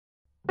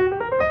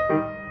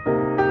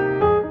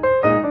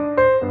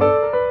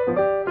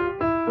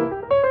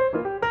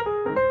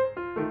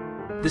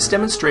This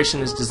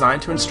demonstration is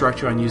designed to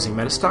instruct you on using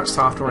MetaStock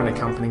software and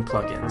accompanying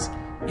plugins.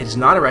 It is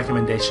not a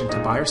recommendation to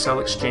buy or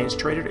sell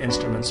exchange-traded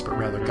instruments, but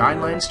rather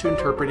guidelines to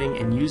interpreting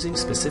and using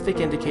specific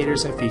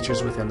indicators and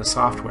features within the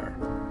software.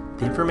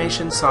 The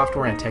information,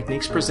 software, and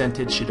techniques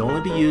presented should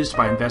only be used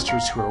by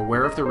investors who are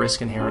aware of the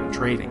risk inherent in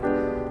trading.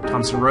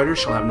 Thomson Reuters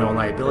shall have no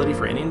liability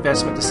for any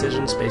investment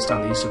decisions based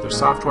on the use of their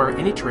software,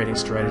 any trading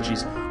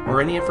strategies, or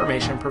any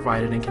information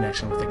provided in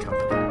connection with the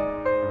company.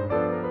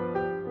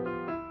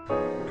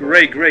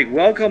 Great.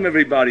 Welcome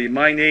everybody.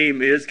 My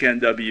name is Ken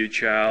W.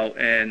 Chow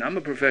and I'm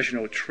a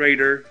professional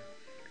trader.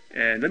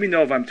 And let me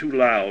know if I'm too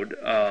loud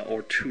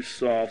or too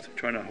soft. I'm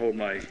trying to hold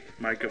my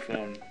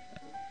microphone in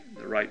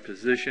the right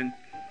position.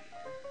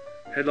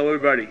 Hello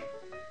everybody.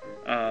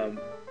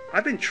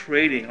 I've been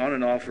trading on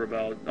and off for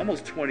about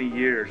almost 20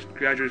 years.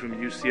 Graduated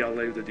from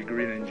UCLA with a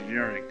degree in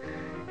engineering.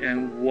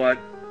 And what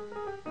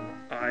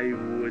I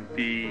would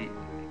be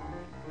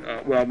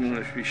I'm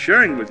going to be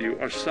sharing with you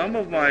are some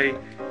of my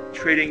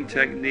trading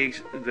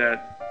techniques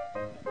that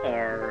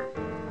are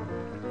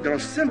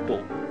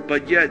simple,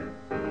 but yet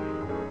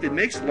it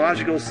makes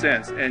logical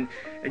sense, and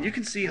you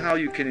can see how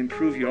you can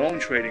improve your own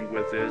trading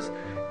with this.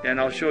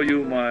 And I'll show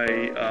you my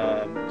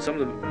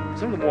some of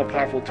the more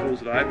powerful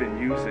tools that I've been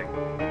using.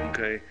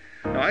 Okay,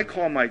 now I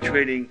call my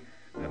trading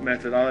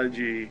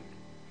methodology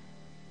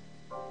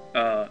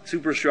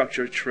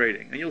superstructure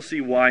trading, and you'll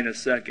see why in a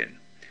second.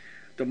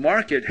 The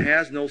market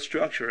has no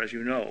structure, as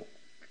you know.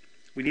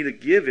 We need to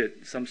give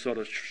it some sort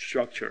of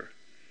structure.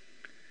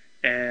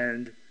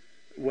 And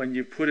when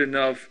you put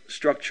enough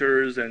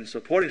structures and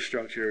supporting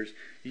structures,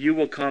 you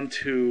will come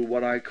to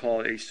what I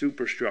call a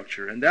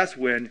superstructure. And that's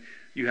when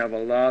you have a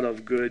lot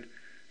of good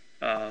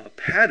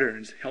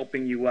patterns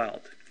helping you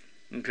out.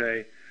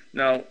 Okay.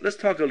 Now, let's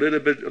talk a little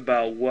bit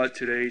about what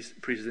today's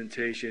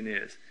presentation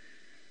is.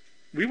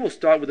 We will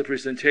start with the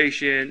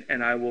presentation,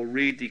 and I will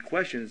read the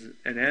questions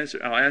and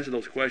I'll answer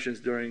those questions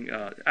during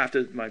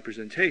after my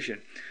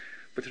presentation.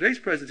 But today's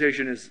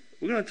presentation is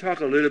we're going to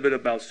talk a little bit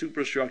about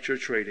superstructure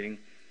trading.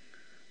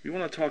 We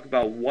want to talk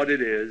about what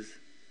it is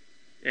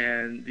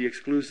and the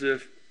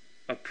exclusive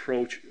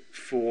approach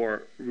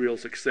for real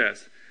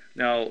success.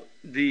 Now,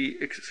 the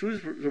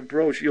exclusive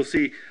approach, you'll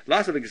see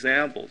lots of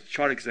examples,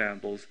 chart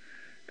examples,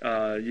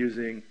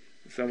 using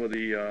some of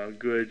the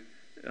good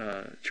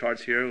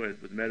charts here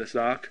with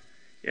MetaStock.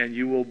 And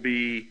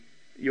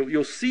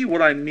you'll see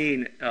what I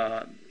mean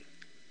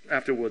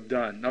after we're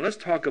done. Now let's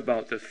talk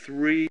about the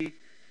three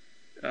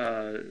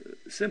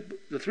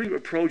main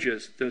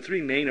approaches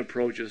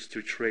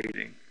to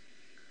trading.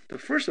 The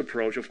first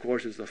approach, of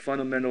course, is the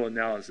fundamental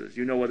analysis.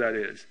 You know what that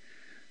is.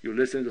 You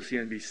listen to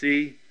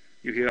CNBC,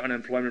 you hear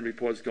unemployment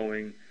reports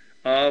going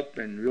up,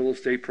 and real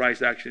estate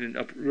prices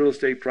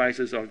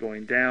are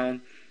going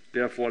down.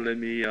 Therefore, let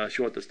me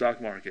short the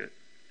stock market.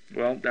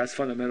 Well, that's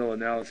fundamental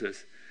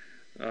analysis.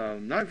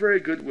 Not very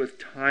good with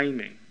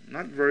timing,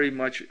 not very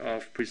much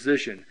of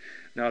precision.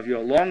 Now, if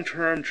you're a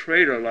long-term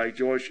trader like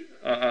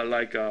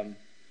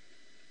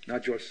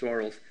not George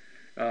Soros,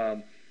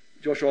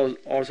 George Soros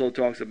also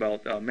talks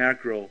about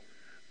macro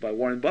by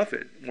Warren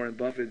Buffett. Warren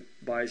Buffett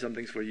buys some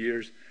things for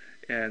years,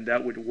 and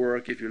that would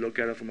work if you look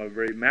at it from a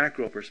very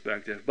macro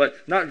perspective,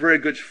 but not very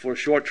good for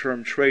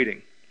short-term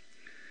trading.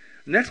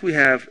 Next, we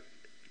have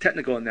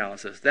technical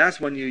analysis.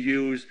 That's when you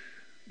use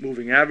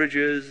moving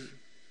averages,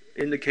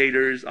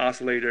 indicators,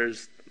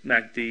 oscillators,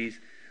 MACDs.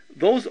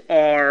 Those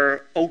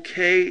are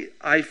okay.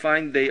 I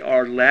find they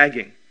are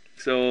lagging,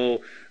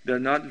 so they're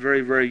not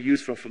very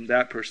useful from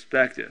that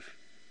perspective.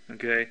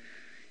 Okay,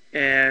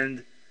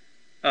 and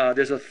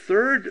there's a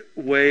third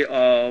way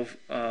of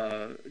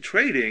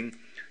trading,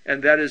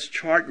 and that is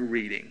chart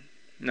reading.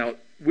 Now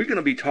we're going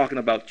to be talking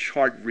about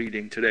chart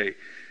reading today.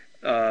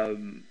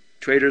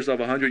 Traders of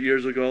 100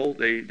 years ago,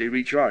 they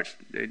read charts.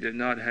 They did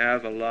not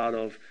have a lot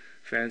of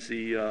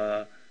fancy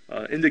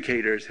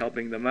indicators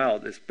helping them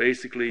out. It's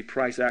basically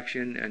price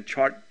action and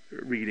chart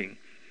reading.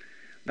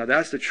 Now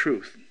that's the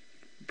truth.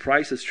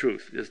 Price is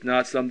truth. It's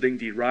not something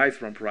derived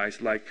from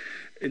price like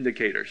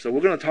indicators. So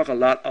we're going to talk a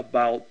lot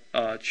about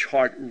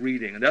chart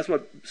reading, and that's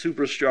what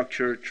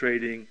superstructure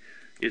trading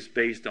is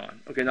based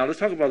on. Okay, now let's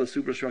talk about the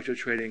superstructure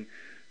trading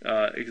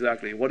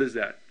exactly. What is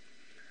that?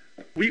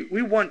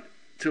 We want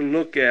to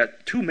look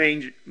at two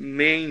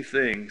main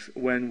things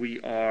when we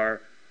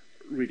are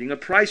reading a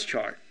price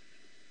chart.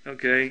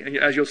 Okay, and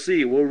as you'll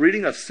see, we're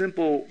reading a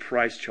simple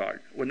price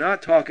chart. We're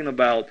not talking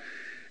about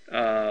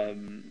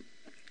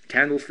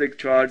candlestick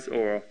charts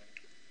or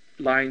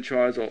line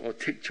charts or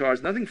tick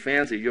charts, nothing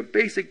fancy. Your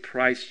basic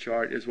price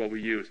chart is what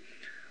we use.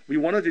 We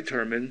want to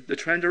determine the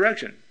trend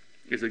direction.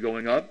 Is it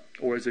going up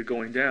or is it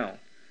going down?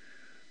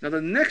 Now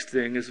the next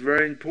thing is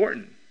very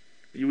important.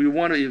 We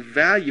want to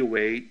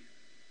evaluate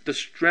the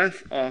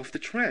strength of the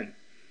trend.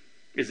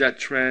 Is that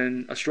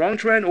trend a strong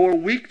trend or a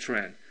weak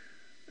trend?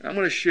 I'm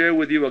going to share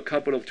with you a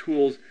couple of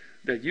tools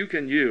that you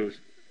can use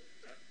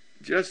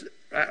just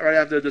right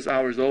after this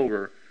hour is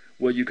over,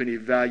 where you can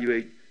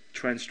evaluate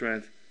trend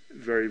strength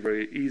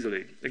very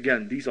easily.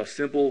 Again, these are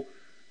simple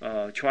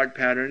chart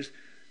patterns.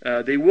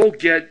 They will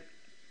get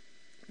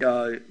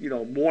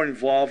more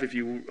involved if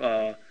you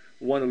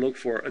want to look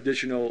for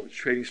additional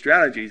trading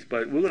strategies.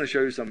 But we're going to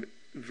show you some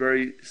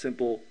very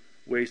simple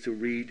ways to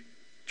read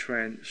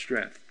trend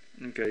strength.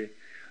 Okay.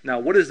 Now,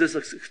 what is this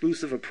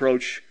exclusive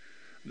approach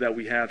that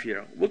we have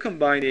here? We're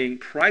combining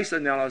price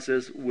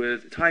analysis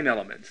with time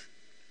elements.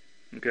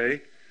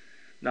 Okay.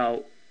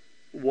 Now,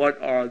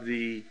 what are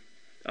the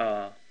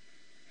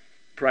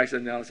price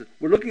analysis?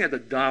 We're looking at the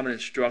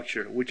dominant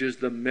structure, which is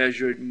the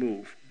measured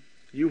move.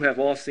 You have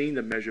all seen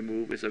the measured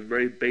move. It's a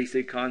very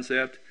basic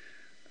concept.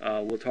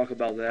 We'll talk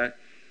about that.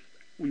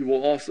 We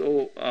will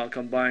also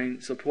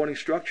combine supporting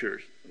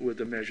structures with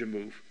the measured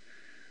move.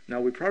 Now,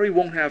 we probably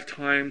won't have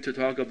time to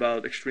talk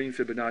about extreme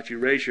Fibonacci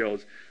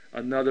ratios.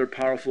 Another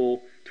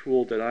powerful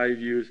tool that I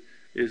use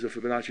is the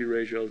Fibonacci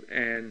ratios,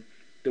 and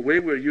the way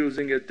we're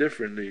using it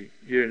differently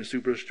here in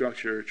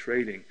superstructure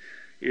trading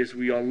is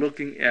we are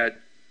looking at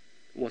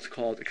what's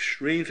called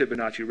extreme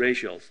Fibonacci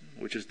ratios,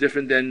 which is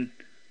different than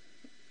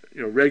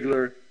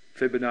regular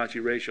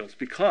Fibonacci ratios,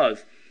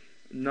 because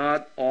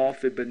not all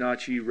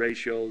Fibonacci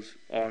ratios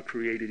are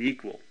created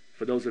equal.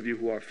 For those of you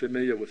who are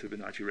familiar with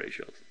Fibonacci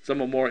ratios,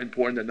 some are more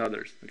important than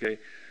others. Okay.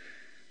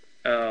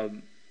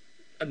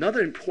 Another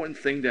important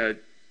thing that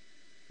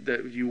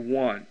you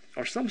want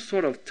are some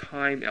sort of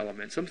time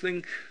element,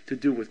 something to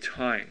do with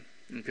time.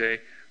 Okay.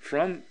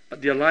 From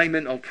the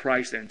alignment of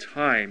price and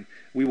time,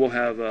 we will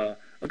have a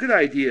good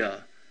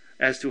idea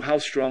as to how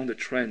strong the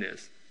trend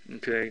is.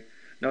 Okay.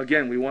 Now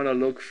again, we want to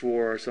look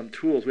for some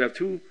tools. We have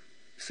two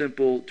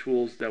simple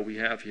tools that we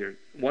have here.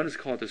 One is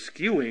called the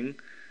skewing,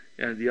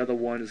 and the other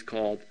one is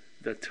called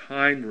the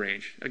time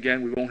range.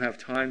 Again, we won't have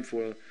time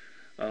for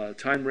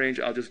time range.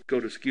 I'll just go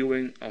to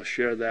skewing. I'll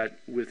share that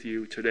with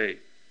you today.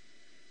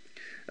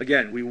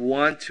 Again, we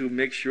want to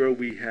make sure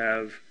we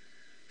have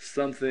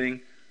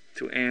something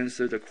to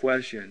answer the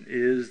question: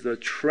 is the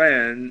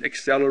trend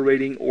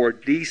accelerating or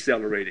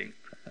decelerating?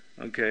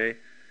 Okay,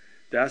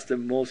 that's the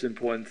most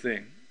important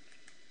thing.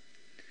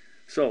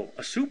 So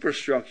a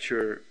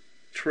superstructure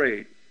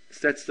trade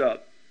sets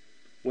up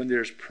when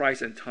there's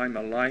price and time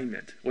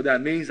alignment. What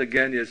that means,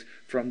 again, is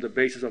from the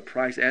basis of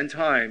price and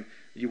time,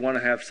 you want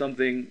to have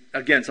something,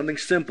 again, something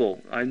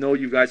simple. I know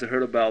you guys have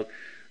heard about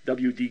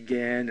WD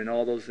GAN and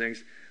all those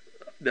things.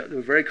 They're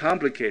very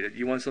complicated.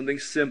 You want something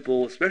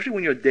simple, especially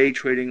when you're day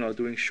trading or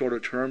doing shorter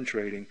term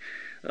trading,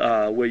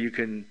 where you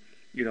can,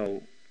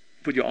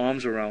 put your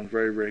arms around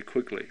very, very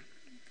quickly.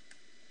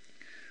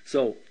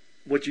 So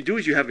what you do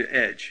is you have an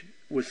edge.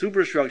 With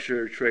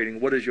superstructure trading,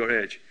 what is your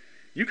edge?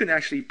 You can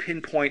actually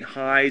pinpoint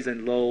highs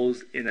and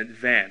lows in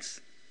advance.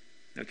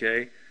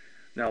 Okay?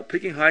 Now,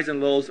 picking highs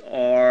and lows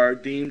are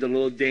deemed a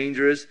little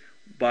dangerous,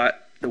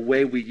 but the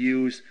way we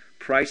use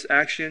price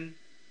action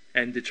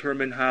and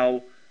determine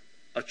how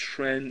a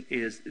trend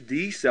is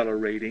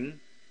decelerating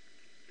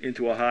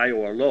into a high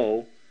or a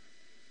low,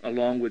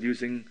 along with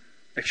using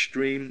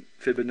extreme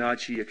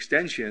Fibonacci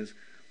extensions,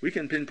 we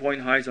can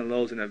pinpoint highs and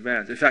lows in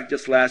advance. In fact,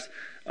 just last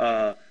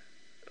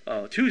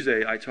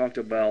Tuesday, I talked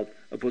about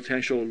a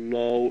potential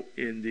low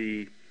in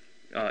the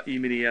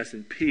E-mini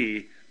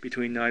S&P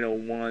between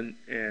 901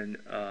 and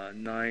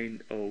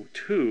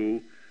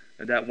 902,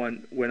 and that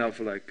one went up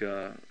for like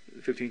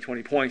 15,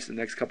 20 points the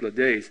next couple of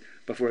days.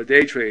 But for a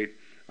day trade,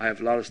 I have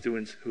a lot of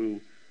students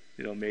who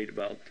made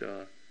about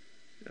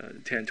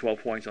 10,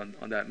 12 points on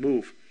that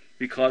move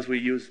because we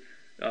use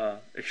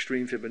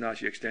extreme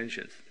Fibonacci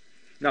extensions.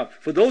 Now,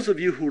 for those of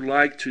you who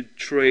like to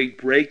trade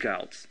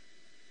breakouts,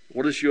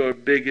 what is your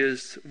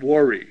biggest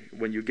worry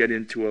when you get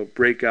into a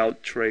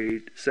breakout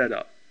trade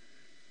setup?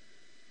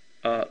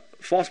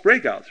 False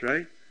breakouts,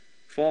 right?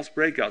 False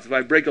breakouts. If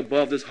I break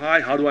above this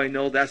high, how do I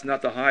know that's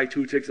not the high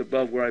 2 ticks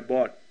above where I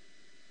bought?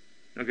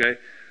 Okay?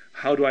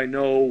 How do I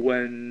know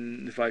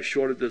if I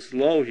shorted this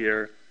low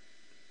here,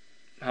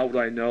 how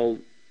would I know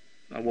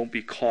I won't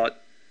be caught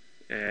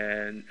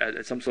and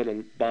at some sort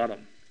of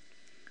bottom?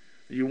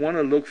 You want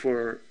to look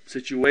for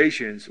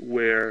situations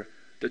where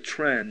the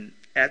trend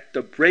at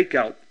the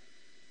breakout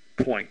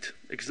point,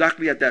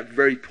 exactly at that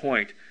very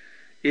point,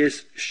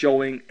 is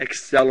showing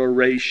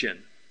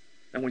acceleration.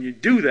 And when you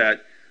do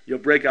that, your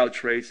breakout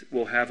trades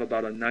will have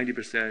about a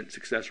 90%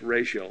 success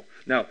ratio.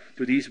 Now,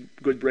 do these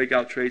good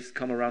breakout trades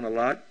come around a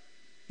lot?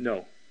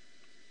 No.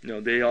 No,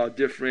 they are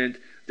different.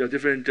 They're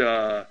different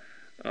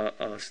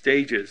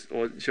stages,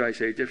 or should I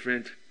say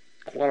different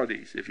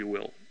qualities, if you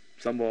will.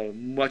 Some are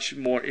much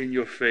more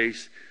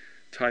in-your-face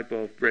type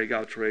of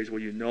breakout trades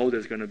where you know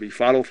there's going to be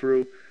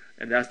follow-through,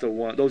 and those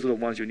are the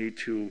ones you need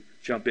to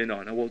jump in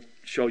on. And we'll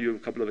show you a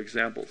couple of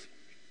examples.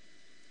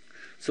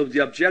 So the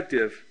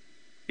objective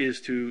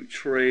is to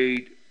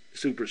trade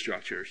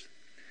superstructures.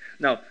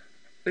 Now,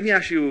 let me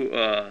ask you,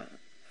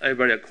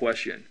 everybody, a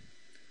question.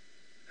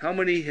 How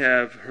many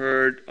have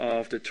heard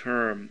of the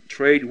term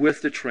trade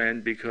with the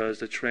trend because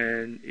the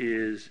trend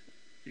is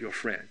your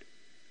friend?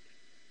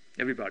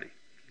 Everybody,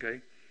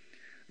 okay?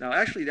 Now,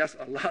 actually, that's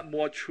a lot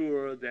more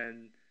truer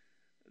than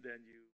you